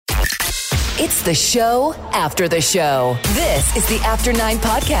It's the show after the show. This is the After 9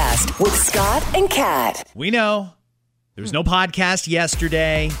 podcast with Scott and Kat. We know there was no podcast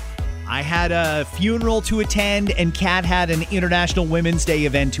yesterday. I had a funeral to attend, and Kat had an International Women's Day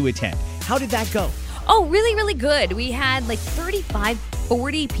event to attend. How did that go? Oh, really, really good. We had like 35,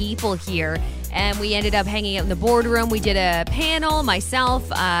 40 people here, and we ended up hanging out in the boardroom. We did a panel, myself,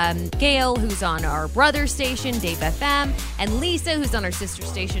 Gail, who's on our brother station, Dave FM, and Lisa, who's on our sister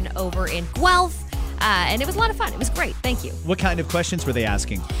station over in Guelph. And it was a lot of fun. It was great. Thank you. What kind of questions were they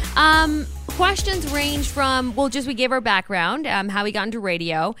asking? Questions range from, we gave our background, how we got into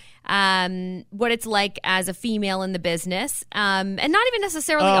radio, what it's like as a female in the business, and not even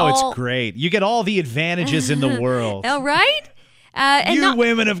necessarily it's great. You get all the advantages in the world. Oh, right? You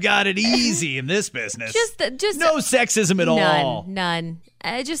women have got it easy in this business. Just no sexism at all. None.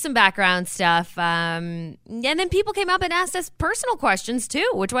 Just some background stuff. And then people came up and asked us personal questions too,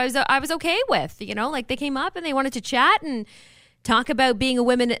 which I was okay with. You know, like they came up and they wanted to chat and talk about being a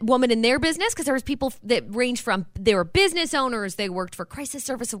woman in their business, because there was people that ranged from, they were business owners, they worked for Crisis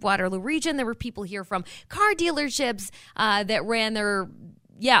Service of Waterloo Region. There were people here from car dealerships that ran their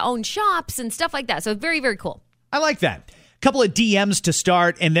own shops and stuff like that. So very, very cool. I like that. Couple of DMs to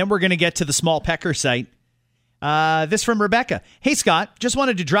start, and then we're going to get to the Small Pecker site. This from Rebecca. Hey, Scott, just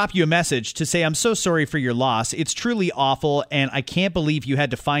wanted to drop you a message to say I'm so sorry for your loss. It's truly awful, and I can't believe you had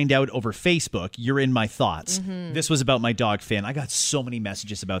to find out over Facebook. You're in my thoughts. Mm-hmm. This was about my dog, Finn. I got so many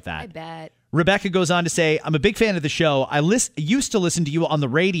messages about that. I bet. Rebecca goes on to say, I'm a big fan of the show. I used to listen to you on the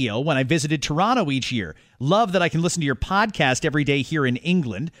radio when I visited Toronto each year. Love that I can listen to your podcast every day here in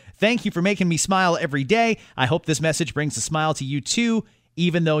England. Thank you for making me smile every day. I hope this message brings a smile to you too,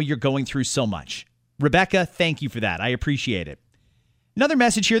 even though you're going through so much. Rebecca, thank you for that. I appreciate it. Another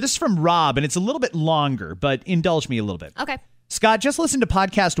message here. This is from Rob, and it's a little bit longer, but indulge me a little bit. Okay. Scott, just listen to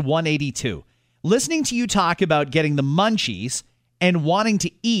podcast 182. Listening to you talk about getting the munchies and wanting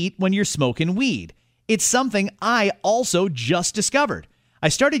to eat when you're smoking weed. It's something I also just discovered. I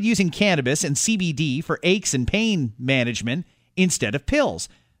started using cannabis and CBD for aches and pain management instead of pills.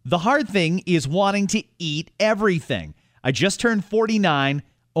 The hard thing is wanting to eat everything. I just turned 49,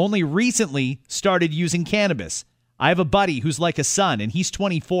 only recently started using cannabis. I have a buddy who's like a son, and he's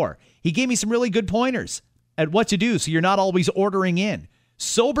 24. He gave me some really good pointers at what to do so you're not always ordering in.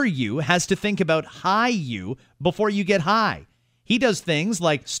 Sober you has to think about high you before you get high. He does things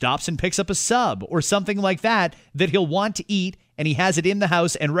like stops and picks up a sub or something like that he'll want to eat, and he has it in the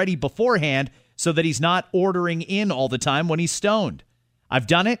house and ready beforehand so that he's not ordering in all the time when he's stoned. I've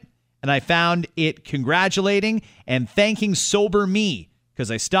done it, and I found it congratulating and thanking sober me because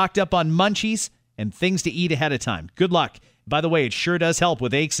I stocked up on munchies and things to eat ahead of time. Good luck. By the way, it sure does help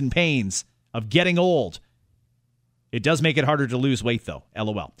with aches and pains of getting old. It does make it harder to lose weight, though.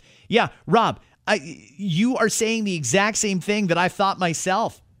 LOL. Yeah, Rob, you are saying the exact same thing that I thought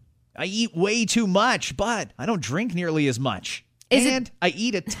myself. I eat way too much, but I don't drink nearly as much. I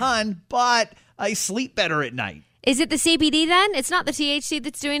eat a ton, but I sleep better at night. Is it the CBD then? It's not the THC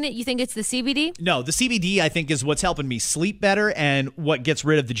that's doing it? You think it's the CBD? No, the CBD I think is what's helping me sleep better and what gets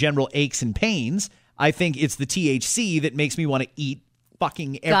rid of the general aches and pains. I think it's the THC that makes me want to eat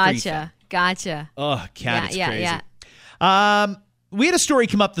fucking everything. Gotcha. Oh, Kat, it's crazy. Yeah. We had a story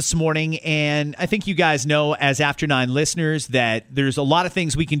come up this morning, and I think you guys know as After 9 listeners that there's a lot of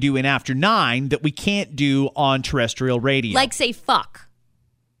things we can do in After 9 that we can't do on terrestrial radio. Like say fuck.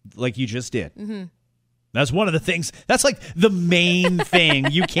 Like you just did. Mm-hmm. That's one of the things. That's like the main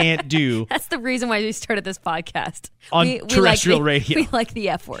thing you can't do. That's the reason why we started this podcast. On terrestrial radio. We like the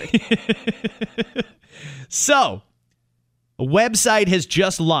F word. So, a website has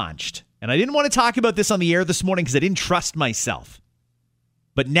just launched. And I didn't want to talk about this on the air this morning because I didn't trust myself.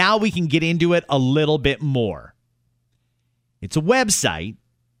 But now we can get into it a little bit more. It's a website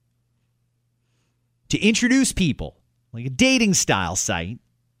to introduce people, like a dating style site,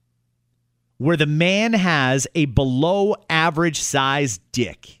 where the man has a below average size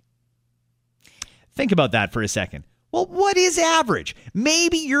dick. Think about that for a second. Well, what is average?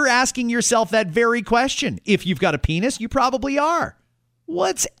 Maybe you're asking yourself that very question. If you've got a penis, you probably are.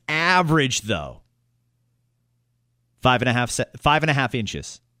 What's average, though? 5.5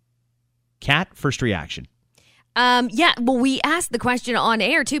 inches. Kat, first reaction. Yeah, well, we asked the question on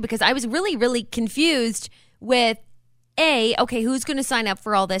air, too, because I was really, really confused with A, okay, who's going to sign up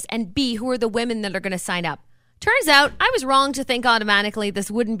for all this? And B, who are the women that are going to sign up? Turns out I was wrong to think automatically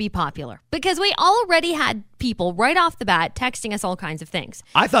this wouldn't be popular because we already had people right off the bat texting us all kinds of things.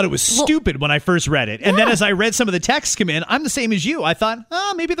 I thought it was stupid when I first read it. And then as I read some of the texts come in, I'm the same as you. I thought,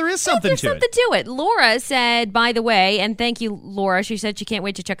 maybe there is something to it. There's something to it. Laura said, by the way, and thank you, Laura. She said she can't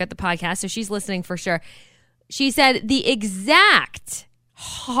wait to check out the podcast, so she's listening for sure. She said the exact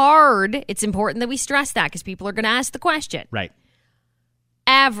hard, it's important that we stress that because people are going to ask the question. Right.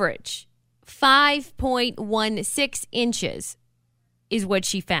 Average 5.16 inches is what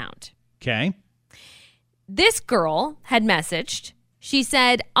she found. Okay. This girl had messaged. She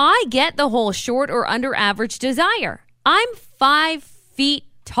said, I get the whole short or under average desire. I'm 5 feet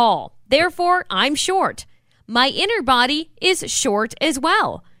tall. Therefore, I'm short. My inner body is short as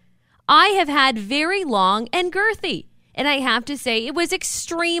well. I have had very long and girthy. And I have to say, it was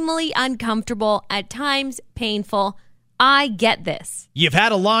extremely uncomfortable, at times painful. I get this. You've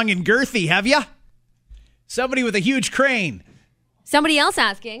had a long and girthy, have you? Somebody with a huge crane. Somebody else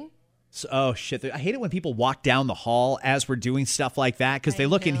asking. Oh, shit. I hate it when people walk down the hall as we're doing stuff like that because they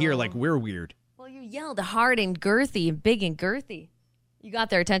look in here like we're weird. Well, you yelled hard and girthy and big and girthy. You got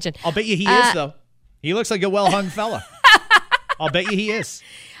their attention. I'll bet you he is, though. He looks like a well-hung fella. I'll bet you he is.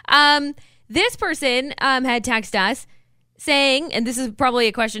 This person had texted us saying, and this is probably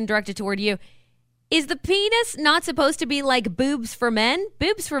a question directed toward you, is the penis not supposed to be like boobs for men?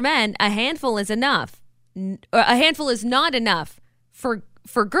 Boobs for men, a handful is enough. A handful is not enough. For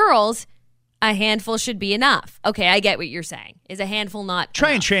girls, a handful should be enough. Okay, I get what you're saying. Is a handful not Try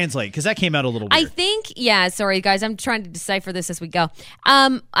enough? and translate, because that came out a little weird. I think, sorry, guys. I'm trying to decipher this as we go.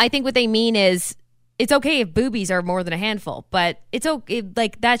 I think what they mean is it's okay if boobies are more than a handful, but it's okay.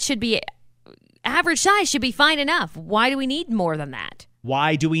 Like, that should be, average size should be fine enough. Why do we need more than that?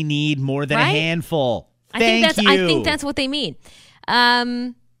 Why do we need more than a handful? I think that's what they mean.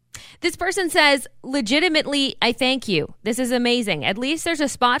 This person says, legitimately, I thank you. This is amazing. At least there's a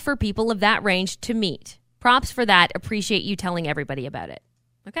spot for people of that range to meet. Props for that. Appreciate you telling everybody about it.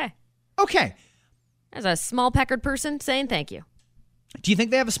 Okay. There's a small peckered person saying thank you. Do you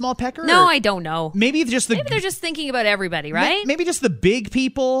think they have a small pecker? No, I don't know. Maybe they're just thinking about everybody, right? Maybe just the big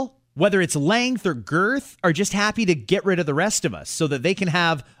people, whether it's length or girth, are just happy to get rid of the rest of us so that they can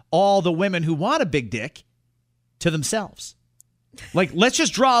have all the women who want a big dick to themselves. Like, let's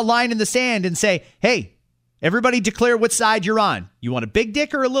just draw a line in the sand and say, hey, everybody declare what side you're on. You want a big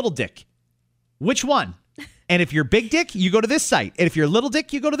dick or a little dick? Which one? And if you're big dick, you go to this site. And if you're little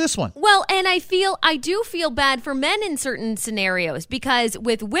dick, you go to this one. Well, and I do feel bad for men in certain scenarios because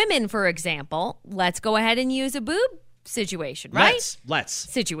with women, for example, let's go ahead and use a boob situation, right? Let's.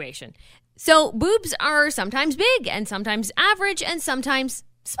 Situation. So boobs are sometimes big and sometimes average and sometimes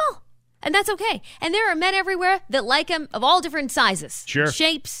small. And that's okay. And there are men everywhere that like them of all different sizes. Sure.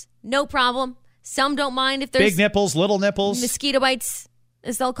 Shapes, no problem. Some don't mind if there's big nipples, little nipples. Mosquito bites,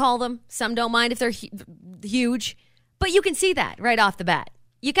 as they'll call them. Some don't mind if they're huge. But you can see that right off the bat.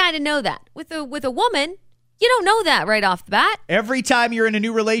 You kind of know that. With a woman, you don't know that right off the bat. Every time you're in a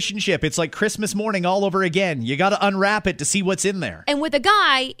new relationship, it's like Christmas morning all over again. You got to unwrap it to see what's in there. And with a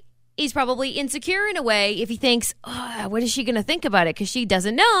guy, he's probably insecure in a way if he thinks, what is she going to think about it? Because she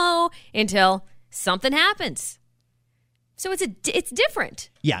doesn't know until something happens. So it's different.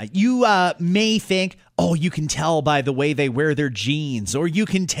 Yeah, you may think, you can tell by the way they wear their jeans, or you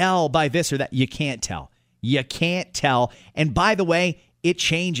can tell by this or that. You can't tell. You can't tell. And by the way, it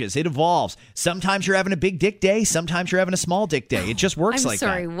changes. It evolves. Sometimes you're having a big dick day. Sometimes you're having a small dick day. It just works like that.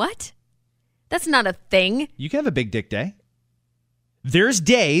 I'm sorry, what? That's not a thing. You can have a big dick day. There's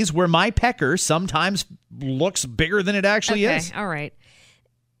days where my pecker sometimes looks bigger than it actually is. All right.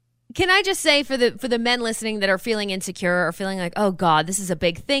 Can I just say for the men listening that are feeling insecure or feeling like, oh God, this is a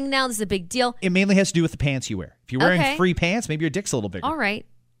big thing now, this is a big deal. It mainly has to do with the pants you wear. If you're wearing free pants, maybe your dick's a little bigger. All right.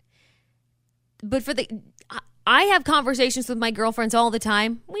 But I have conversations with my girlfriends all the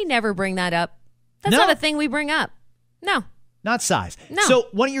time. We never bring that up. That's not a thing we bring up. No. Not size. No. So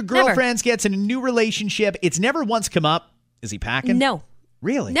one of your girlfriends gets in a new relationship. It's never once come up. Is he packing? No.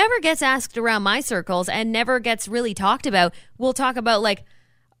 Really? Never gets asked around my circles and never gets really talked about. We'll talk about, like,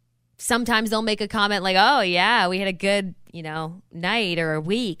 sometimes they'll make a comment like, oh, yeah, we had a good, night or a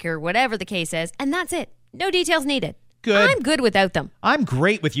week or whatever the case is. And that's it. No details needed. Good. I'm good without them. I'm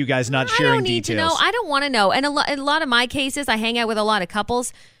great with you guys not sharing details. I don't need to know. I don't want to know. And in a lot of my cases, I hang out with a lot of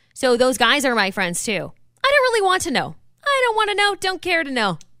couples. So those guys are my friends too. I don't really want to know. I don't want to know. Don't care to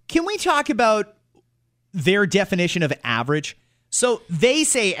know. Can we talk about their definition of average? So they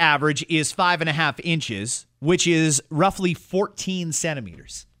say average is 5.5 inches, which is roughly 14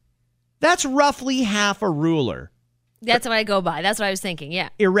 centimeters. That's roughly half a ruler. That's what I go by. That's what I was thinking. Yeah.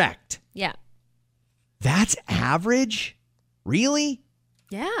 Erect. Yeah. That's average? Really?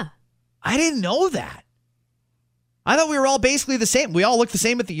 Yeah. I didn't know that. I thought we were all basically the same. We all look the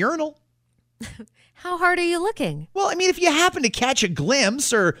same at the urinal. How hard are you looking? Well, I mean, if you happen to catch a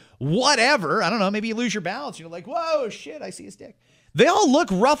glimpse or whatever, I don't know, maybe you lose your balance. You're like, whoa, shit, I see his dick. They all look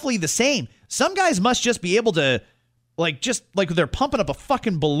roughly the same. Some guys must just be able to, just like they're pumping up a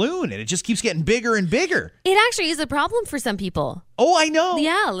fucking balloon and it just keeps getting bigger and bigger. It actually is a problem for some people. Oh, I know.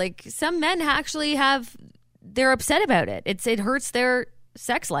 Yeah, like some men actually they're upset about it. It hurts their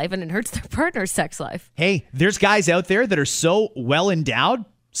sex life and it hurts their partner's sex life. Hey, there's guys out there that are so well endowed.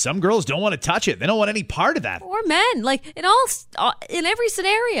 Some girls don't want to touch it. They don't want any part of that. Or men, in every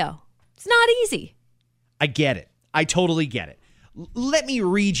scenario. It's not easy. I get it. I totally get it. Let me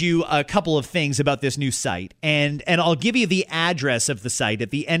read you a couple of things about this new site, and I'll give you the address of the site at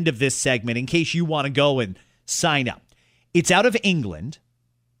the end of this segment in case you want to go and sign up. It's out of England.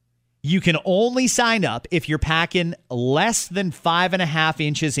 You can only sign up if you're packing less than 5.5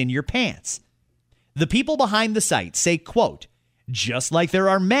 inches in your pants. The people behind the site say, quote, just like there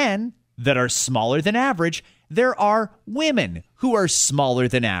are men that are smaller than average, there are women who are smaller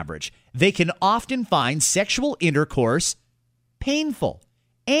than average. They can often find sexual intercourse painful.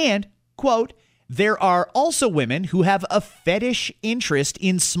 And, quote, there are also women who have a fetish interest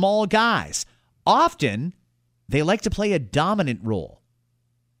in small guys. Often, they like to play a dominant role.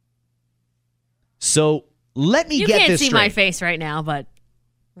 So, let me get this straight. You can't see my face right now, but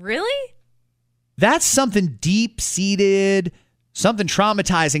really? That's something deep-seated, something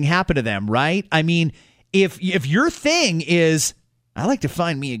traumatizing happened to them, right? I mean, if your thing is, I like to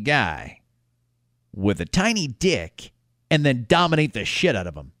find me a guy with a tiny dick and then dominate the shit out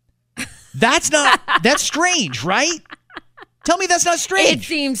of him. That's strange, right? Tell me that's not strange. It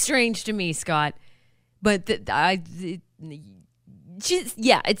seems strange to me, Scott. But it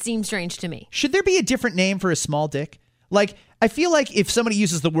seems strange to me. Should there be a different name for a small dick? Like, I feel like if somebody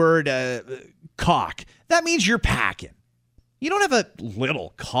uses the word cock, that means you're packing. You don't have a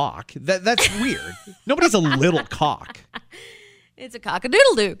little cock. That's weird. Nobody's a little cock. It's a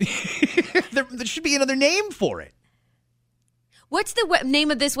cock-a-doodle-doo. There should be another name for it. What's the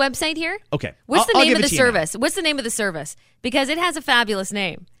name of this website here? Okay. What's the name of the service? What's the name of the service? Because it has a fabulous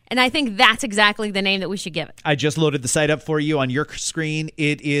name. And I think that's exactly the name that we should give it. I just loaded the site up for you on your screen.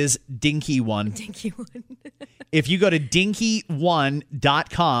 It is Dinky One. Dinky One. If you go to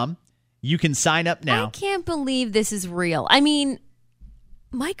dinky1.com, you can sign up now. I can't believe this is real. I mean,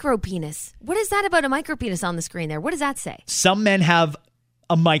 micropenis. What is that about a micropenis on the screen there? What does that say? Some men have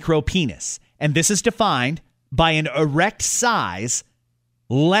a micropenis, and this is defined by an erect size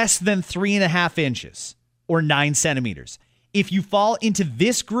less than 3.5 inches or 9 centimeters. If you fall into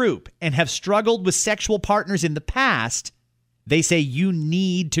this group and have struggled with sexual partners in the past, they say you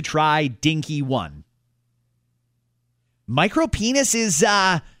need to try Dinky One. Micropenis is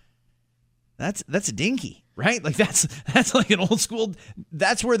that's a dinky, right? Like that's like an old school.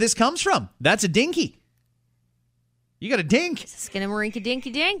 That's where this comes from. That's a dinky. You got a dink. Skinnamarink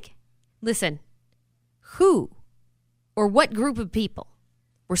dinky dink. Listen, who or what group of people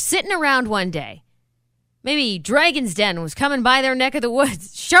were sitting around one day? Maybe Dragon's Den was coming by their neck of the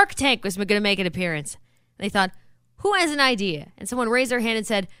woods. Shark Tank was going to make an appearance. They thought, who has an idea? And someone raised their hand and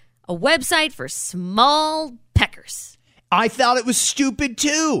said, a website for small peckers. I thought it was stupid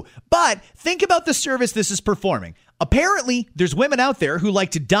too. But think about the service this is performing. Apparently, there's women out there who like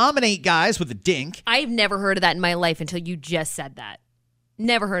to dominate guys with a dink. I've never heard of that in my life until you just said that.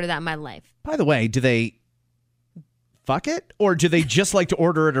 Never heard of that in my life. By the way, do they fuck it? Or do they just like to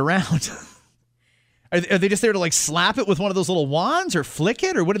order it around? Are they just there to like slap it with one of those little wands or flick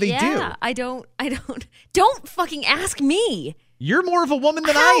it? Or what do they do? Yeah, I don't fucking ask me. You're more of a woman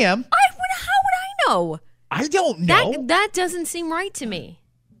than I am. How would I know? I don't know. That doesn't seem right to me.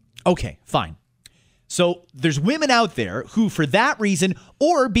 Okay, fine. So there's women out there who, for that reason,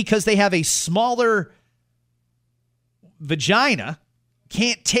 or because they have a smaller vagina,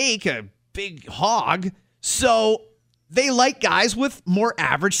 can't take a big hog, so they like guys with more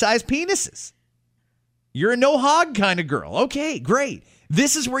average-sized penises. You're a no-hog kind of girl. Okay, great.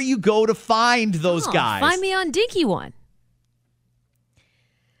 This is where you go to find those guys. Find me on Dinky One.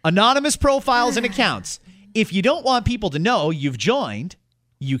 Anonymous profiles and accounts. If you don't want people to know you've joined,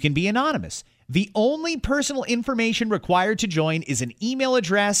 you can be anonymous. The only personal information required to join is an email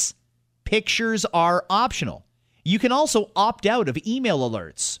address. Pictures are optional. You can also opt out of email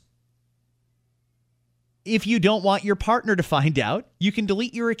alerts. If you don't want your partner to find out, you can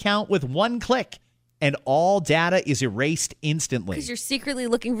delete your account with one click, and all data is erased instantly. Because you're secretly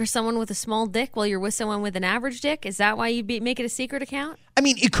looking for someone with a small dick while you're with someone with an average dick? Is that why you make it a secret account? I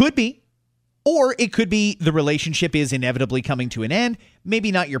mean, it could be. Or it could be the relationship is inevitably coming to an end.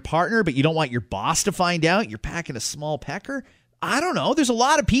 Maybe not your partner, but you don't want your boss to find out you're packing a small pecker. I don't know. There's a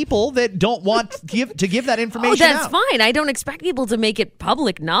lot of people that don't want to give that information that's out. fine. I don't expect people to make it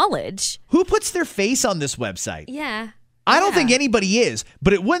public knowledge. Who puts their face on this website? Yeah. I don't think anybody is,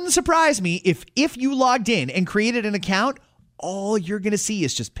 but it wouldn't surprise me if you logged in and created an account, all you're going to see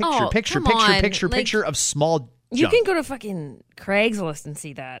is just picture of small You junk. can go to fucking Craigslist and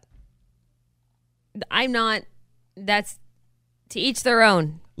see that. That's to each their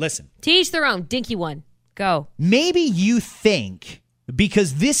own. Listen. To each their own. Dinky one. Go. Maybe you think,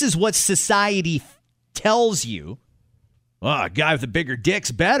 because this is what society tells you, a guy with a bigger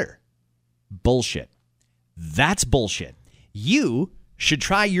dick's better. Bullshit. That's bullshit. You should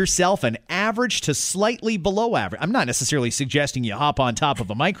try yourself an average to slightly below average. I'm not necessarily suggesting you hop on top of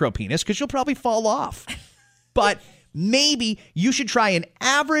a micro penis because you'll probably fall off. But maybe you should try an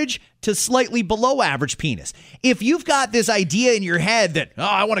average to slightly below average penis. If you've got this idea in your head that,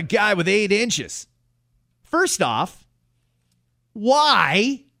 I want a guy with 8 inches. First off,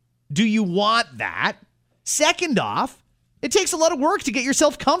 why do you want that? Second off, it takes a lot of work to get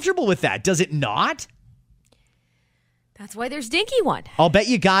yourself comfortable with that, does it not? That's why there's Dinky one. I'll bet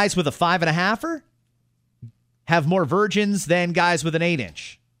you guys with a 5.5er have more virgins than guys with an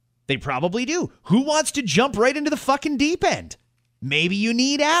 8-inch. They probably do. Who wants to jump right into the fucking deep end? Maybe you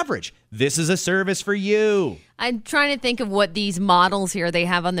need average. This is a service for you. I'm trying to think of what these models here they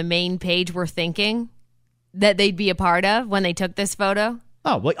have on the main page were thinking that they'd be a part of when they took this photo.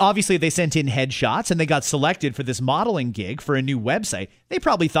 Oh, well, obviously they sent in headshots and they got selected for this modeling gig for a new website. They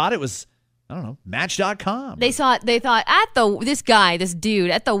probably thought it was, I don't know, Match.com. They thought this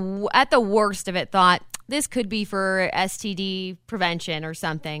dude at the worst of it thought this could be for STD prevention or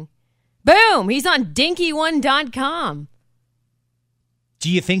something. Boom, he's on dinky1.com. Do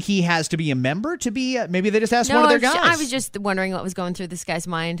you think he has to be a member to be, maybe they just asked one of their guys? I was just wondering what was going through this guy's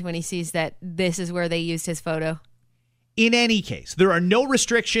mind when he sees that this is where they used his photo. In any case, there are no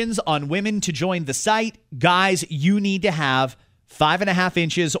restrictions on women to join the site. Guys, you need to have 5.5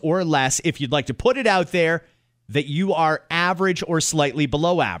 inches or less if you'd like to put it out there that you are average or slightly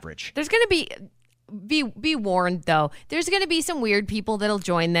below average. There's going to be warned, though. There's going to be some weird people that'll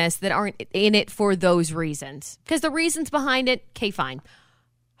join this that aren't in it for those reasons. Because the reasons behind it, okay, fine.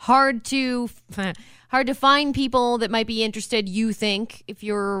 Hard to find people that might be interested, you think, if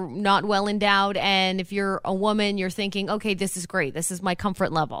you're not well endowed. And if you're a woman, you're thinking, okay, this is great. This is my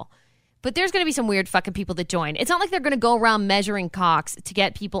comfort level. But there's going to be some weird fucking people that join. It's not like they're going to go around measuring cocks to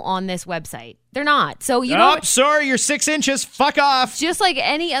get people on this website. They're not. So, sorry, you're 6 inches. Fuck off. Just like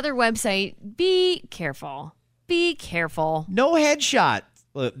any other website, be careful. Be careful. No headshot.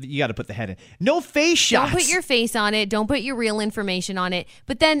 Well, you got to put the head in. No face shots. Don't put your face on it. Don't put your real information on it.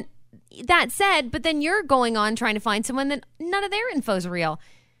 But then, that said, you're going on trying to find someone that none of their info's real.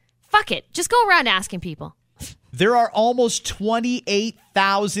 Fuck it. Just go around asking people. There are almost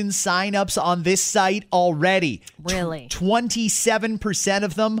 28,000 signups on this site already. Really? 27%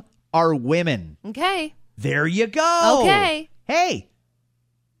 of them are women. Okay. There you go. Okay. Hey,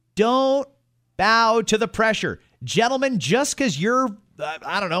 don't bow to the pressure. Gentlemen, just because you're,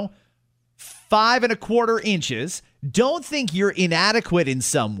 5.25 inches, don't think you're inadequate in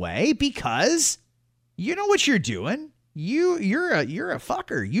some way because you know what you're doing. You're a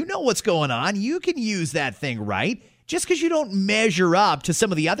fucker. You know what's going on. You can use that thing right. Just because you don't measure up to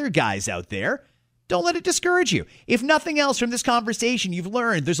some of the other guys out there, don't let it discourage you. If nothing else from this conversation, you've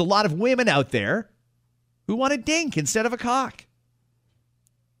learned there's a lot of women out there who want a dink instead of a cock.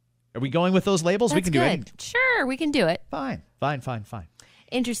 Are we going with those labels? That's we can do good. it. Sure, we can do it. Fine.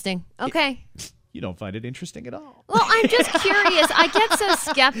 Interesting. Okay. You don't find it interesting at all. Well, I'm just curious. I get so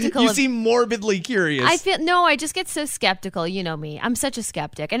skeptical. You seem morbidly curious. I just get so skeptical. You know me. I'm such a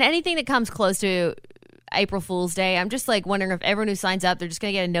skeptic. And anything that comes close to April Fool's Day, I'm just like wondering if everyone who signs up, they're just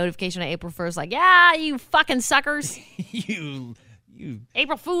going to get a notification on April 1st like, yeah, you fucking suckers. you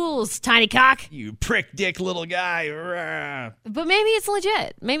April Fools, tiny cock. You prick dick little guy. But maybe it's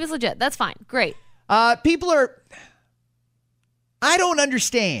legit. That's fine. Great. People are... I don't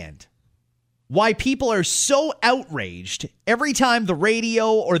understand why people are so outraged every time the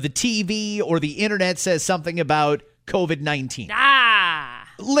radio or the TV or the internet says something about COVID-19.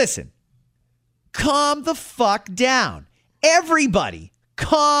 Listen, calm the fuck down. Everybody,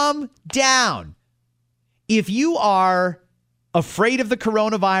 calm down. If you are afraid of the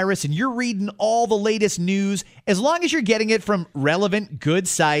coronavirus and you're reading all the latest news, as long as you're getting it from relevant, good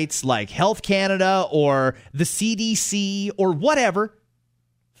sites like Health Canada or the CDC or whatever,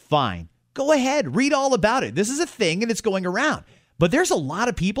 fine. Go ahead, read all about it. This is a thing and it's going around. But there's a lot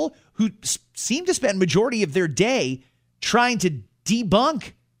of people who seem to spend majority of their day trying to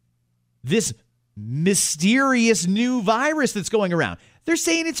debunk this mysterious new virus that's going around. They're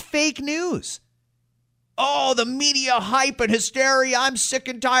saying it's fake news. Oh, the media hype and hysteria. I'm sick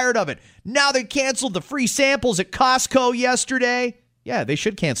and tired of it. Now they canceled the free samples at Costco yesterday. Yeah, they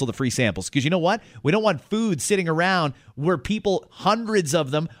should cancel the free samples because you know what? We don't want food sitting around where people, hundreds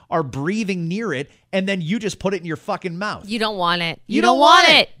of them, are breathing near it, and then you just put it in your fucking mouth. You don't want it. You don't want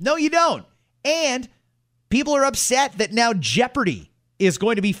it. No, you don't. And people are upset that now Jeopardy is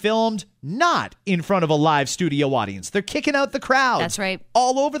going to be filmed not in front of a live studio audience. They're kicking out the crowd. That's right.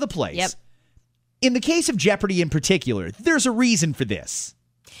 All over the place. Yep. In the case of Jeopardy in particular, there's a reason for this.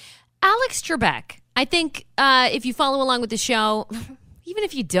 Alex Trebek. I think if you follow along with the show, even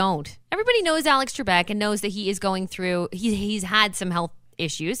if you don't, everybody knows Alex Trebek and knows that he is going through, he's had some health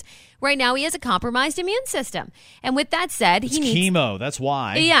issues. Right now, he has a compromised immune system. And with that said, he needs chemo. That's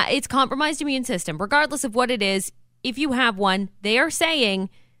why. Yeah, it's compromised immune system. Regardless of what it is, if you have one, they are saying,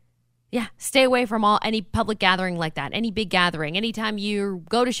 yeah, stay away from any public gathering like that, any big gathering. Anytime you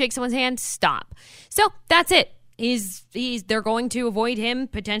go to shake someone's hand, stop. So that's it. They're going to avoid him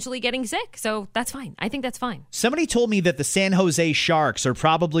potentially getting sick. So that's fine. I think that's fine. Somebody told me that the San Jose Sharks are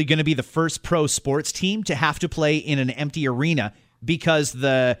probably going to be the first pro sports team to have to play in an empty arena because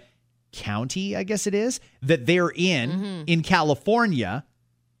the county, I guess it is, that they're in California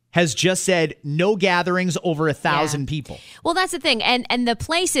has just said no gatherings over 1,000 people. Well, that's the thing. And the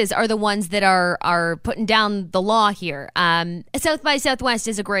places are the ones that are putting down the law here. South by Southwest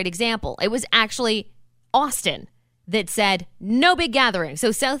is a great example. It was actually Austin that said no big gathering.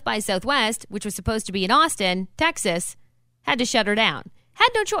 So South by Southwest, which was supposed to be in Austin, Texas, had to shut her down. Had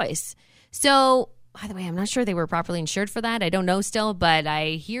no choice. So, by the way, I'm not sure they were properly insured for that. I don't know still, but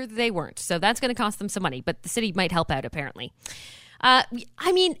I hear that they weren't. So that's going to cost them some money. But the city might help out, apparently. I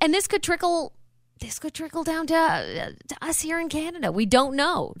mean, and this could trickle down to us here in Canada. We don't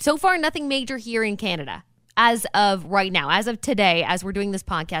know. So far, nothing major here in Canada. As of right now, as of today, as we're doing this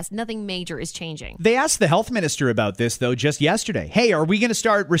podcast, nothing major is changing. They asked the health minister about this, though, just yesterday. Hey, are we going to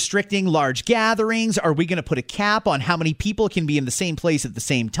start restricting large gatherings? Are we going to put a cap on how many people can be in the same place at the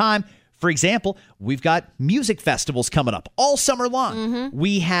same time? For example, we've got music festivals coming up all summer long.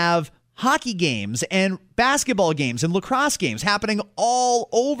 We have hockey games and basketball games and lacrosse games happening all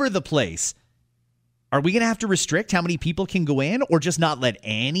over the place. Are we going to have to restrict how many people can go in or just not let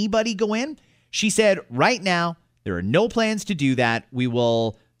anybody go in? She said, right now, there are no plans to do that. We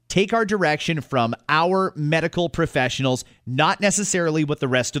will take our direction from our medical professionals, not necessarily what the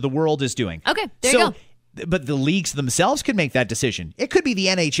rest of the world is doing. Okay, there you go. But the leagues themselves could make that decision. It could be the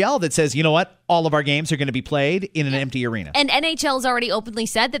NHL that says, you know what, all of our games are going to be played in an empty arena. And NHL's already openly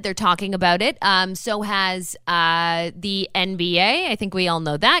said that they're talking about it. So has the NBA. I think we all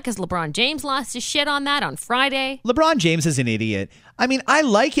know that because LeBron James lost his shit on that on Friday. LeBron James is an idiot. I mean, I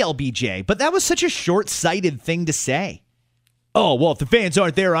like LBJ, but that was such a short-sighted thing to say. Oh, well, if the fans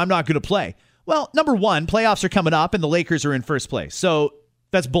aren't there, I'm not going to play. Well, number one, playoffs are coming up and the Lakers are in first place. So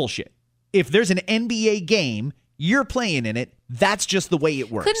that's bullshit. If there's an NBA game, you're playing in it. That's just the way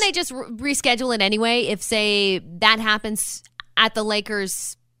it works. Couldn't they just reschedule it anyway if, say, that happens at the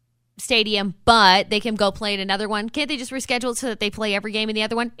Lakers stadium, but they can go play in another one? Can't they just reschedule it so that they play every game in the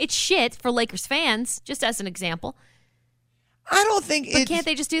other one? It's shit for Lakers fans, just as an example. I don't think But can't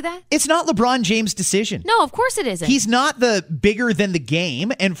they just do that? It's not LeBron James' decision. No, of course it isn't. He's not the bigger than the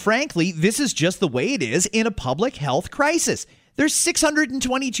game. And frankly, this is just the way it is in a public health crisis. There's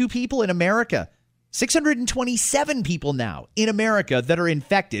 622 people in America, 627 people now in America that are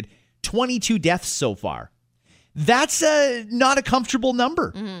infected, 22 deaths so far. That's not a comfortable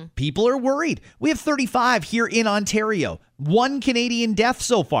number. People are worried. We have 35 here in Ontario, 1 Canadian death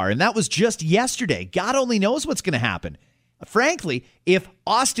so far, and that was just yesterday. God only knows what's going to happen. Frankly, if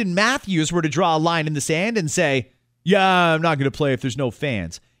Austin Matthews were to draw a line in the sand and say, yeah, I'm not going to play if there's no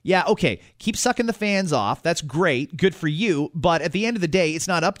fans. Yeah, okay, keep sucking the fans off. That's great. Good for you. But at the end of the day, it's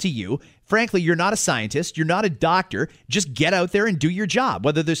not up to you. Frankly, you're not a scientist. You're not a doctor. Just get out there and do your job,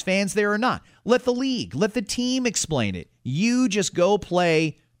 whether there's fans there or not. Let the league, let the team explain it. You just go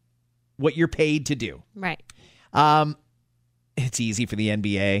play what you're paid to do. Right. It's easy for the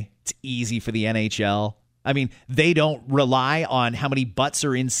NBA. It's easy for the NHL. I mean, they don't rely on how many butts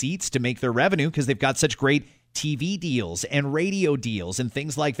are in seats to make their revenue because they've got such great TV deals and radio deals and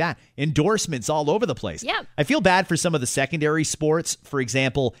things like that. Endorsements all over the place. Yeah. I feel bad for some of the secondary sports. For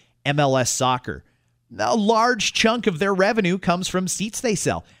example, MLS soccer. A large chunk of their revenue comes from seats they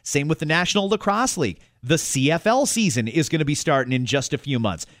sell. Same with the National Lacrosse League. The CFL season is going to be starting in just a few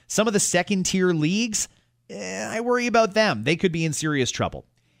months. Some of the second-tier leagues, I worry about them. They could be in serious trouble.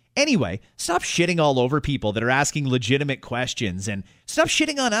 Anyway, stop shitting all over people that are asking legitimate questions and stop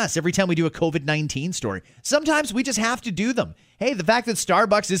shitting on us every time we do a COVID-19 story. Sometimes we just have to do them. Hey, the fact that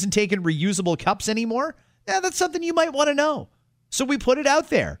Starbucks isn't taking reusable cups anymore, that's something you might want to know. So we put it out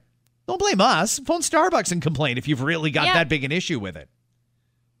there. Don't blame us. Phone Starbucks and complain if you've really got that big an issue with it.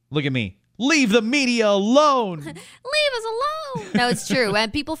 Look at me. Leave the media alone. Leave us alone. No, it's true.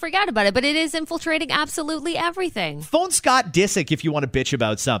 And people forget about it, but it is infiltrating absolutely everything. Phone Scott Disick if you want to bitch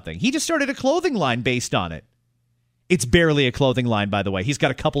about something. He just started a clothing line based on it. It's barely a clothing line, by the way. He's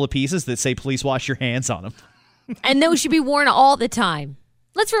got a couple of pieces that say, please wash your hands on them. And those should be worn all the time.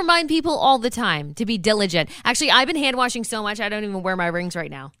 Let's remind people all the time to be diligent. Actually, I've been hand washing so much, I don't even wear my rings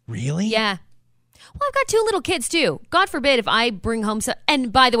right now. Really? Yeah. Well, I've got 2 little kids, too. God forbid if I bring home some...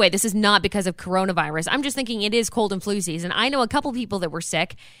 And by the way, this is not because of coronavirus. I'm just thinking it is cold and flu season. I know a couple people that were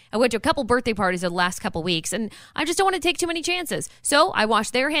sick. I went to a couple birthday parties the last couple weeks, and I just don't want to take too many chances. So I wash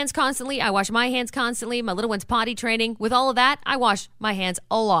their hands constantly. I wash my hands constantly. My little one's potty training. With all of that, I wash my hands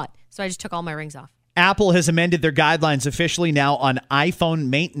a lot. So I just took all my rings off. Apple has amended their guidelines officially now on iPhone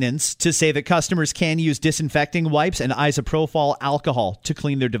maintenance to say that customers can use disinfecting wipes and isopropyl alcohol to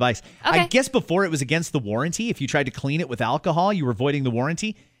clean their device. Okay. I guess before it was against the warranty. If you tried to clean it with alcohol, you were voiding the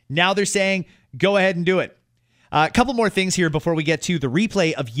warranty. Now they're saying, go ahead and do it. A couple more things here before we get to the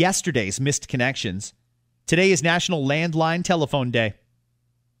replay of yesterday's missed connections. Today is National Landline Telephone Day.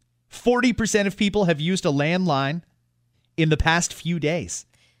 40% of people have used a landline in the past few days.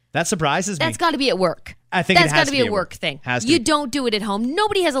 That surprises me. That's got to be at work. I think that's got to be a work thing. You don't do it at home.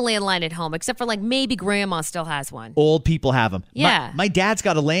 Nobody has a landline at home except for like maybe grandma still has one. Old people have them. Yeah. My dad's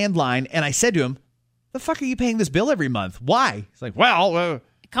got a landline, and I said to him, "The fuck are you paying this bill every month? Why?" He's like, "Well,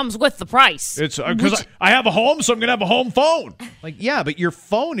 it comes with the price. It's because I have a home, so I'm gonna have a home phone." Like, yeah, but your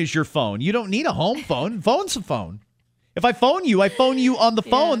phone is your phone. You don't need a home phone. Phone's a phone. If I phone you on the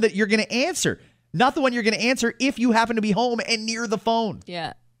phone that you're gonna answer, not the one you're gonna answer if you happen to be home and near the phone.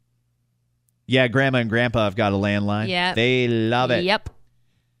 Yeah. Yeah, Grandma and Grandpa have got a landline. Yeah. They love it. Yep.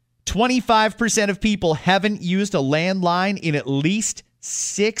 25% of people haven't used a landline in at least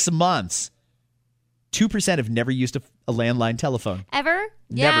 6 months. 2% have never used a landline telephone. Ever?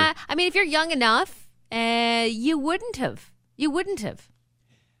 Never. Yeah. I mean, if you're young enough, you wouldn't have.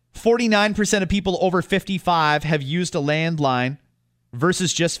 49% of people over 55 have used a landline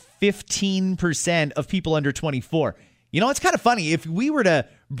versus just 15% of people under 24. You know, it's kind of funny. If we were to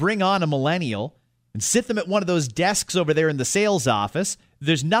bring on a millennial and sit them at one of those desks over there in the sales office,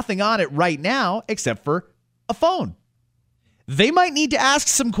 there's nothing on it right now except for a phone. They might need to ask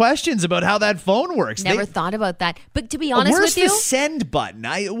some questions about how that phone works. Never thought about that. But to be honest with you... Where's the send button?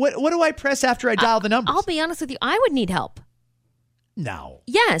 What do I press after I dial the numbers? I'll be honest with you. I would need help. No.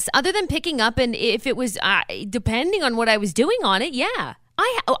 Yes. Other than picking up, and if it was, depending on what I was doing on it, yeah.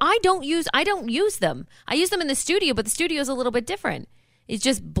 I don't use them. I use them in the studio, but the studio is a little bit different. It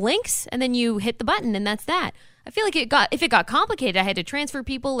just blinks and then you hit the button and that's that. I feel like if it got complicated, I had to transfer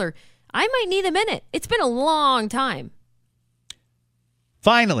people or I might need a minute. It's been a long time.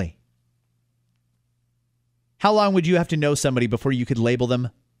 Finally, how long would you have to know somebody before you could label them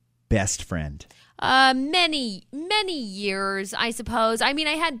best friend? Many years, I suppose. I mean,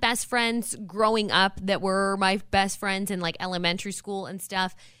 I had best friends growing up that were my best friends in like elementary school and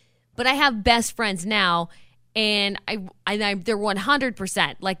stuff. But I have best friends now, and they're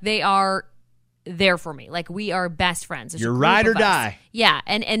 100%. Like they are there for me. Like we are best friends. You're ride or die. Yeah,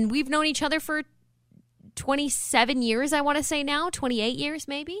 and we've known each other for 27 years. I want to say now, 28 years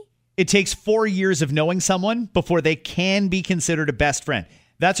maybe. It takes 4 years of knowing someone before they can be considered a best friend.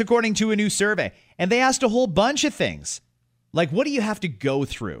 That's according to a new survey. And they asked a whole bunch of things. Like, what do you have to go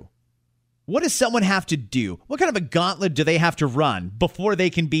through? What does someone have to do? What kind of a gauntlet do they have to run before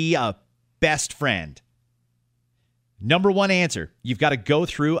they can be a best friend? Number one answer, you've got to go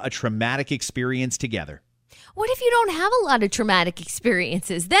through a traumatic experience together. What if you don't have a lot of traumatic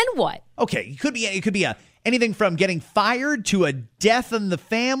experiences? Then what? Okay, it could be anything from getting fired to a death in the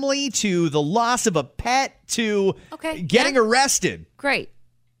family to the loss of a pet to getting arrested. Great.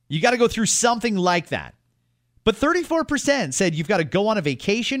 You got to go through something like that. But 34% said you've got to go on a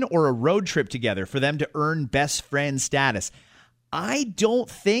vacation or a road trip together for them to earn best friend status. I don't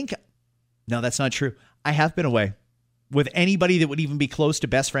think... No, that's not true. I have been away. With anybody that would even be close to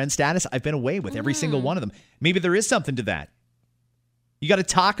best friend status, I've been away with every single one of them. Maybe there is something to that. You got to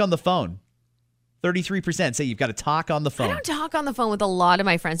talk on the phone. 33% say you've got to talk on the phone. I don't talk on the phone with a lot of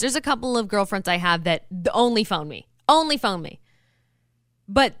my friends. There's a couple of girlfriends I have that only phone me.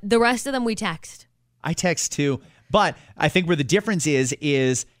 But the rest of them, we text. I text too. But I think where the difference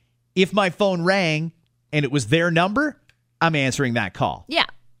is if my phone rang and it was their number, I'm answering that call. Yeah.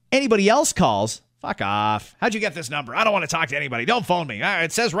 Anybody else calls, fuck off. How'd you get this number? I don't want to talk to anybody. Don't phone me.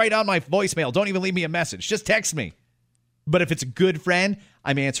 It says right on my voicemail. Don't even leave me a message. Just text me. But if it's a good friend,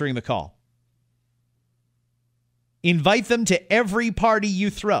 I'm answering the call. Invite them to every party you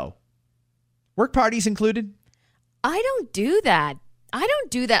throw. Work parties included? I don't do that. I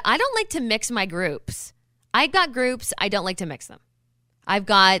don't like to mix my groups. I've got groups. I don't like to mix them. I've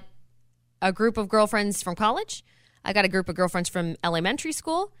got a group of girlfriends from college. I got a group of girlfriends from elementary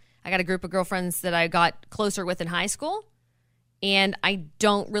school. I got a group of girlfriends that I got closer with in high school. And I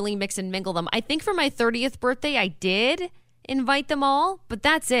don't really mix and mingle them. I think for my 30th birthday, I did invite them all, but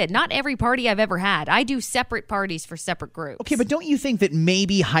that's it. Not every party I've ever had. I do separate parties for separate groups. Okay, but don't you think that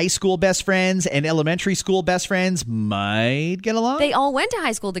maybe high school best friends and elementary school best friends might get along? They all went to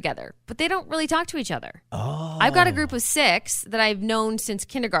high school together, but they don't really talk to each other. Oh. I've got a group of 6 that I've known since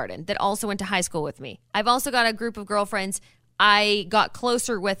kindergarten that also went to high school with me. I've also got a group of girlfriends I got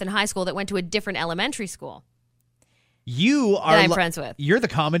closer with in high school that went to a different elementary school. You are that I'm friends with. You're the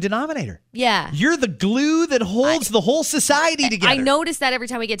common denominator. Yeah. You're the glue that holds the whole society together. I notice that every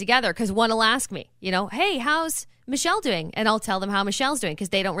time we get together because one will ask me, hey, how's Michelle doing? And I'll tell them how Michelle's doing because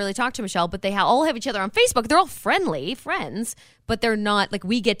they don't really talk to Michelle, but they all have each other on Facebook. They're all friendly friends, but they're not like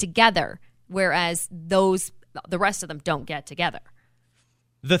we get together, whereas the rest of them don't get together.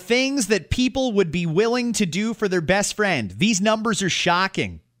 The things that people would be willing to do for their best friend. These numbers are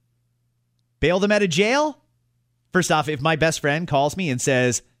shocking. Bail them out of jail? First off, if my best friend calls me and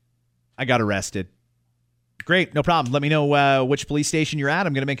says, I got arrested. Great, no problem. Let me know which police station you're at.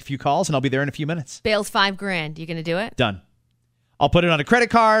 I'm going to make a few calls and I'll be there in a few minutes. Bail's $5,000. You going to do it? Done. I'll put it on a credit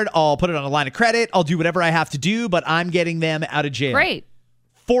card. I'll put it on a line of credit. I'll do whatever I have to do, but I'm getting them out of jail. Great.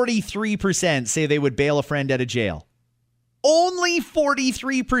 43% say they would bail a friend out of jail. Only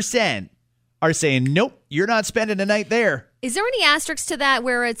 43% are saying, nope, you're not spending a night there. Is there any asterisks to that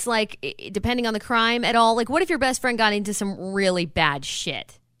where it's like, depending on the crime at all? Like, what if your best friend got into some really bad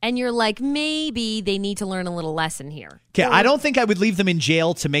shit? And you're like, maybe they need to learn a little lesson here. Okay, I don't think I would leave them in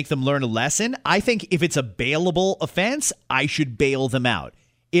jail to make them learn a lesson. I think if it's a bailable offense, I should bail them out.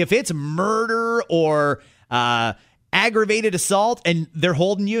 If it's murder or aggravated assault and they're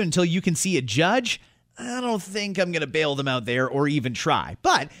holding you until you can see a judge, I don't think I'm going to bail them out there or even try.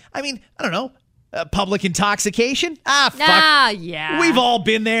 But, I mean, I don't know. Public intoxication? Fuck. Yeah. We've all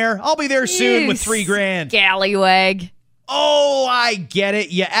been there. I'll be there soon with $3,000. Scallywag. Oh, I get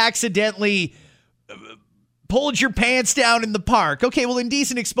it. You accidentally pulled your pants down in the park. Okay, well,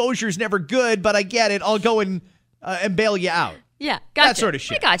 indecent exposure is never good, but I get it. I'll go and bail you out. Yeah, gotcha. That sort of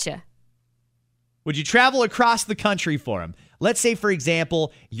shit. I gotcha. Would you travel across the country for him? Let's say, for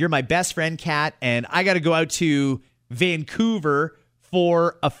example, you're my best friend, Kat, and I got to go out to Vancouver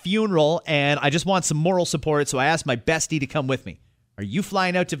for a funeral, and I just want some moral support, so I asked my bestie to come with me. Are you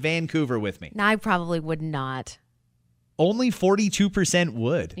flying out to Vancouver with me? No, I probably would not. Only 42%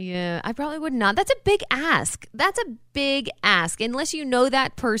 would. Yeah, I probably would not. That's a big ask. Unless you know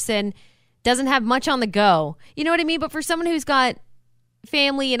that person doesn't have much on the go. You know what I mean? But for someone who's got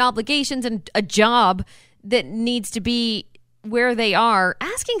family and obligations and a job that needs to be where they are,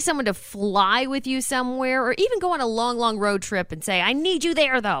 asking someone to fly with you somewhere or even go on a long road trip and say, I need you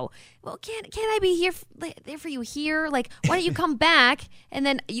there though. Well, can't I be there for you here? Like, why don't you come back and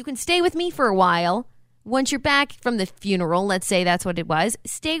then you can stay with me for a while. Once you're back from the funeral, let's say that's what it was,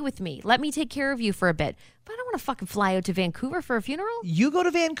 stay with me. Let me take care of you for a bit. But I don't want to fucking fly out to Vancouver for a funeral. You go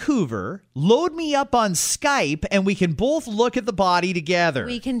to Vancouver, load me up on Skype, and we can both look at the body together.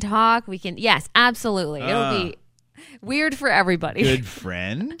 We can talk. Yes, absolutely. It'll be weird for everybody. Good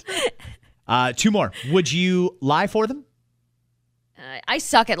friend. 2 more. Would you lie for them? I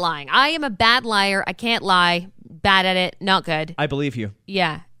suck at lying. I am a bad liar. I can't lie. Bad at it. Not good. I believe you.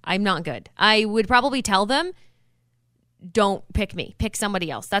 Yeah, I'm not good. I would probably tell them, don't pick me. Pick somebody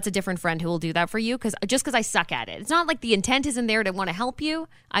else. That's a different friend who will do that for you just because I suck at it. It's not like the intent isn't there to want to help you.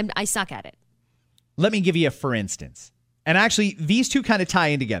 I suck at it. Let me give you a for instance. And actually, these two kind of tie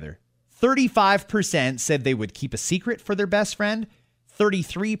in together. 35% said they would keep a secret for their best friend.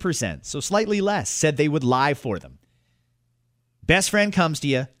 33%, so slightly less, said they would lie for them. Best friend comes to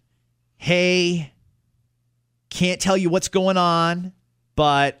you. Hey, can't tell you what's going on,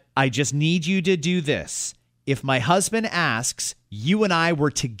 but I just need you to do this. If my husband asks, you and I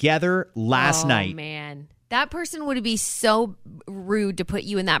were together last night. Oh, man. That person would be so rude to put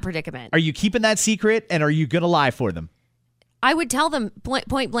you in that predicament. Are you keeping that secret and are you going to lie for them? I would tell them point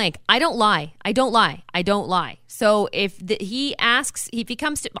blank, I don't lie. I don't lie. I don't lie. So if he asks, if he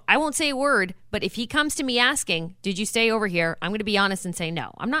comes to, I won't say a word, but if he comes to me asking, did you stay over here? I'm going to be honest and say,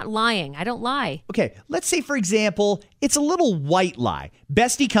 no, I'm not lying. I don't lie. Okay, let's say, for example, it's a little white lie.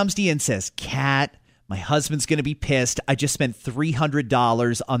 Bestie comes to you and says, Kat, my husband's going to be pissed. I just spent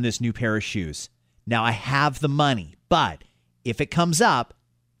 $300 on this new pair of shoes. Now I have the money, but if it comes up,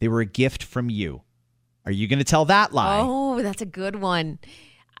 they were a gift from you. Are you going to tell that lie? Oh, that's a good one.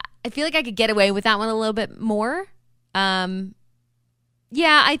 I feel like I could get away with that one a little bit more.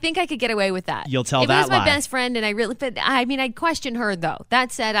 Yeah, I think I could get away with that. You'll tell that lie. If it was my best friend and I'd question her though.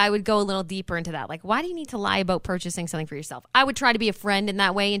 That said, I would go a little deeper into that. Like, why do you need to lie about purchasing something for yourself? I would try to be a friend in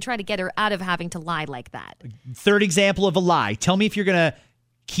that way and try to get her out of having to lie like that. Third example of a lie. Tell me if you're going to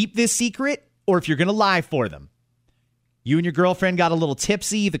keep this secret or if you're going to lie for them. You and your girlfriend got a little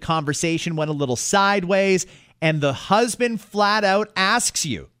tipsy, the conversation went a little sideways, and the husband flat out asks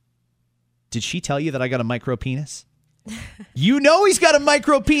you, did she tell you that I got a micro penis? You know he's got a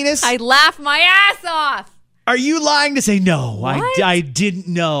micro penis. I laugh my ass off. Are you lying to say, no, I didn't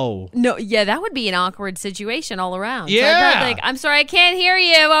know? No, yeah, that would be an awkward situation all around. Yeah. So I'm sorry, I can't hear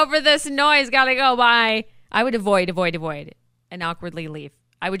you over this noise. Gotta go, bye. I would avoid, and awkwardly leave.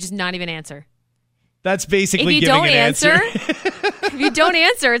 I would just not even answer. That's basically giving an answer. If you don't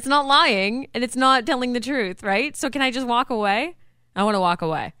answer, it's not lying and it's not telling the truth, right? So can I just walk away? I want to walk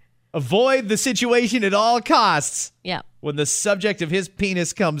away. Avoid the situation at all costs. Yeah. When the subject of his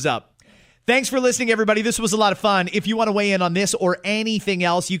penis comes up. Thanks for listening, everybody. This was a lot of fun. If you want to weigh in on this or anything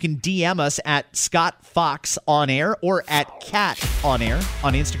else, you can DM us at Scott Fox On Air or at Cat On Air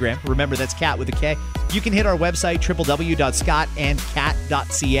on Instagram. Remember, that's Cat with a K. You can hit our website,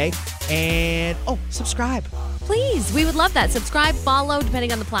 www.scottandcat.ca. And, subscribe. Please, we would love that. Subscribe, follow,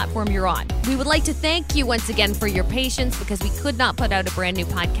 depending on the platform you're on. We would like to thank you once again for your patience because we could not put out a brand new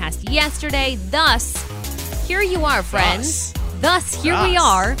podcast yesterday. Thus, here you are, friends. Thus, here we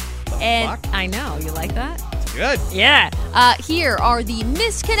are. And I know, you like that? It's good. Yeah. Here are the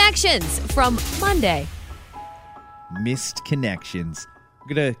missed connections from Monday. Missed connections. I'm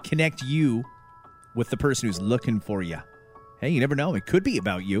going to connect you with the person who's looking for you. Hey, you never know. It could be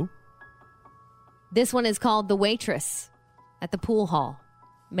about you. This one is called The Waitress at the pool hall.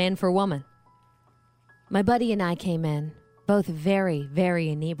 Man for woman. My buddy and I came in, both very, very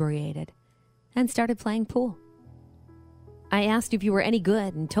inebriated, and started playing pool. I asked if you were any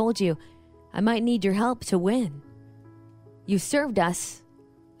good and told you I might need your help to win. You served us,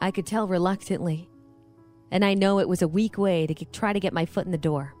 I could tell reluctantly, and I know it was a weak way to try to get my foot in the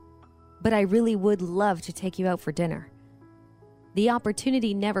door. But I really would love to take you out for dinner. The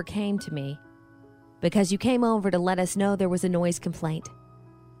opportunity never came to me because you came over to let us know there was a noise complaint.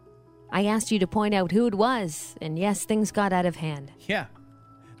 I asked you to point out who it was, and yes, things got out of hand. Yeah.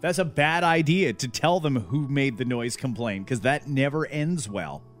 That's a bad idea to tell them who made the noise complaint because that never ends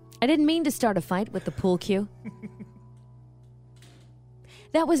well. I didn't mean to start a fight with the pool cue.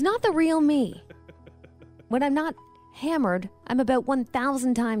 That was not the real me. When I'm not hammered, I'm about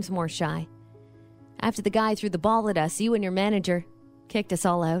 1,000 times more shy. After the guy threw the ball at us, you and your manager kicked us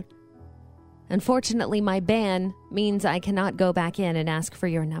all out. Unfortunately, my ban means I cannot go back in and ask for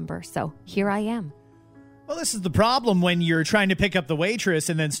your number, so here I am. Well, this is the problem when you're trying to pick up the waitress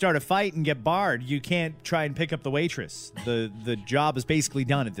and then start a fight and get barred. You can't try and pick up the waitress. The job is basically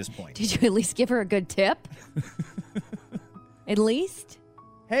done at this point. Did you at least give her a good tip? At least?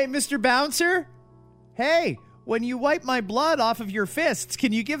 Hey, Mr. Bouncer. Hey, when you wipe my blood off of your fists,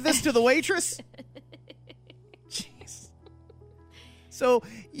 can you give this to the waitress? Jeez. So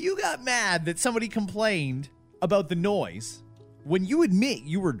you got mad that somebody complained about the noise when you admit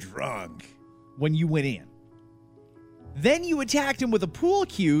you were drunk when you went in. Then you attacked him with a pool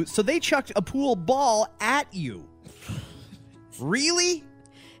cue, so they chucked a pool ball at you. Really?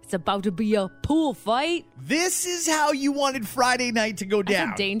 It's about to be a pool fight. This is how you wanted Friday night to go down.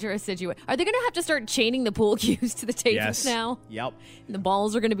 That's a dangerous situation. Are they going to have to start chaining the pool cues to the tables now? Yep. And the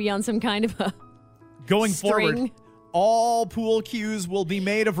balls are going to be on some kind of a Going string. Forward, all pool cues will be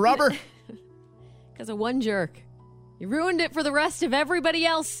made of rubber. Because of one jerk. You ruined it for the rest of everybody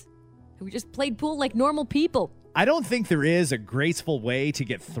else who just played pool like normal people. I don't think there is a graceful way to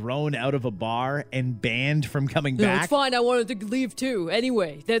get thrown out of a bar and banned from coming back. No, it's fine. I wanted to leave too.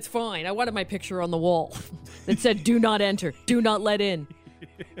 Anyway, that's fine. I wanted my picture on the wall that said, do not enter. Do not let in.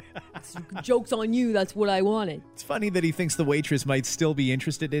 Joke's on you. That's what I wanted. It's funny that he thinks the waitress might still be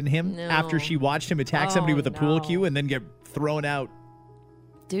interested in him after she watched him attack somebody with a pool cue and then get thrown out.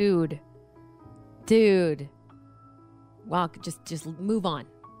 Dude. Well, just move on.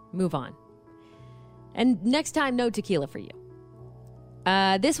 Move on. And next time, no tequila for you.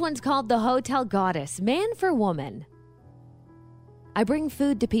 This one's called The Hotel Goddess, Man for Woman. I bring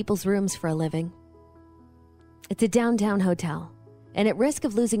food to people's rooms for a living. It's a downtown hotel, and at risk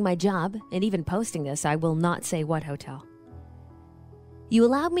of losing my job, and even posting this, I will not say what hotel. You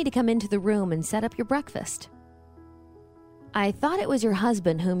allowed me to come into the room and set up your breakfast. I thought it was your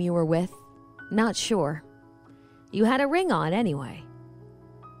husband whom you were with. Not sure. You had a ring on anyway.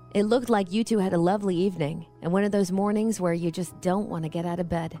 It looked like you two had a lovely evening, and one of those mornings where you just don't want to get out of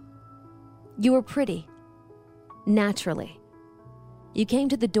bed. You were pretty. Naturally. You came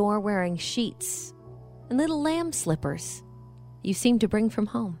to the door wearing sheets and little lamb slippers you seemed to bring from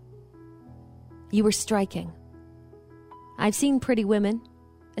home. You were striking. I've seen pretty women,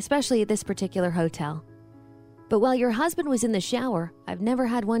 especially at this particular hotel. But while your husband was in the shower, I've never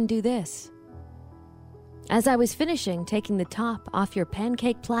had one do this. As I was finishing taking the top off your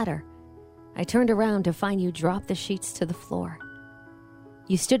pancake platter, I turned around to find you drop the sheets to the floor.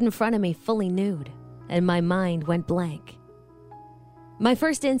 You stood in front of me fully nude, and my mind went blank. My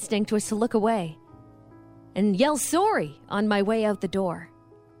first instinct was to look away and yell sorry on my way out the door.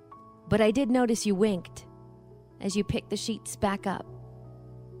 But I did notice you winked as you picked the sheets back up,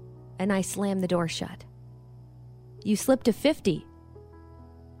 and I slammed the door shut. You slipped a 50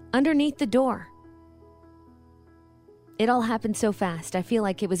 underneath the door. It all happened so fast, I feel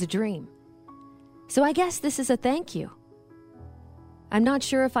like it was a dream. So I guess this is a thank you. I'm not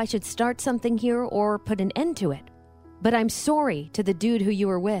sure if I should start something here or put an end to it, but I'm sorry to the dude who you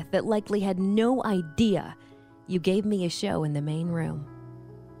were with that likely had no idea you gave me a show in the main room.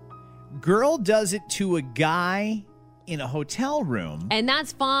 Girl does it to a guy in a hotel room. And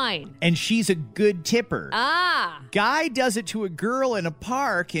that's fine. And she's a good tipper. Ah. Guy does it to a girl in a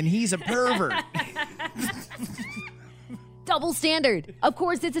park and he's a pervert. Double standard. Of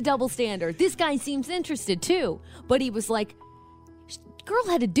course it's a double standard. This guy seems interested too. But he was like, girl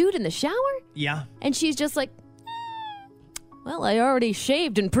had a dude in the shower? Yeah. And she's just like, well, I already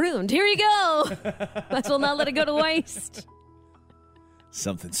shaved and pruned. Here you go. Might as well not let it go to waste.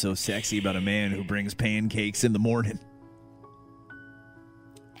 Something so sexy about a man who brings pancakes in the morning.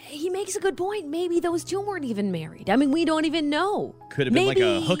 He makes a good point. Maybe those two weren't even married. I mean, we don't even know. Could have been like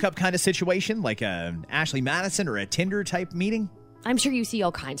a hookup kind of situation, like a Ashley Madison or a Tinder type meeting. I'm sure you see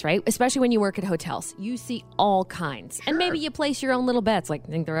all kinds, right? Especially when you work at hotels. You see all kinds. Sure. And maybe you place your own little bets, like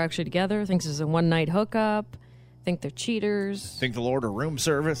think they're actually together, think this is a one-night hookup, think they're cheaters. Think they'll order room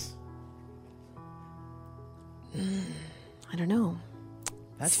service. I don't know.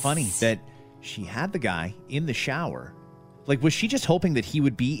 That's funny that she had the guy in the shower. Like, was she just hoping that he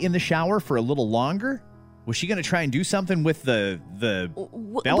would be in the shower for a little longer? Was she going to try and do something with the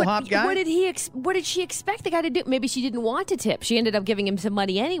bellhop guy? What did she expect the guy to do? Maybe she didn't want to tip. She ended up giving him some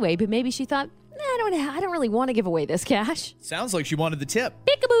money anyway, but maybe she thought, I don't really want to give away this cash. Sounds like she wanted the tip.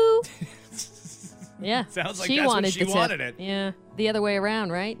 Peekaboo. Yeah. Sounds like she that's wanted what she the wanted tip. it. Yeah. The other way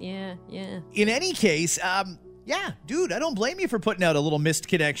around, right? Yeah. In any case, yeah, dude, I don't blame you for putting out a little missed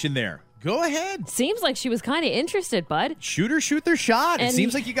connection there. Go ahead. Seems like she was kind of interested, bud. Shoot their shot. And it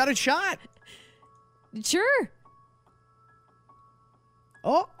seems like you got a shot. Sure.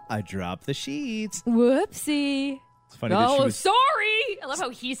 Oh, I dropped the sheets. Whoopsie. It's funny that she was... sorry. I love how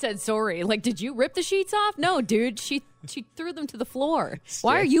he said sorry. Like, did you rip the sheets off? No, dude. She threw them to the floor.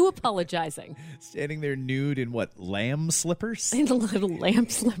 Why are you apologizing? Standing there nude in what, lamb slippers? In the little lamb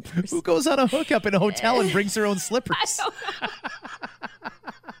slippers. Who goes on a hookup in a hotel and brings their own slippers? I don't know.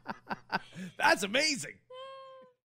 That's amazing.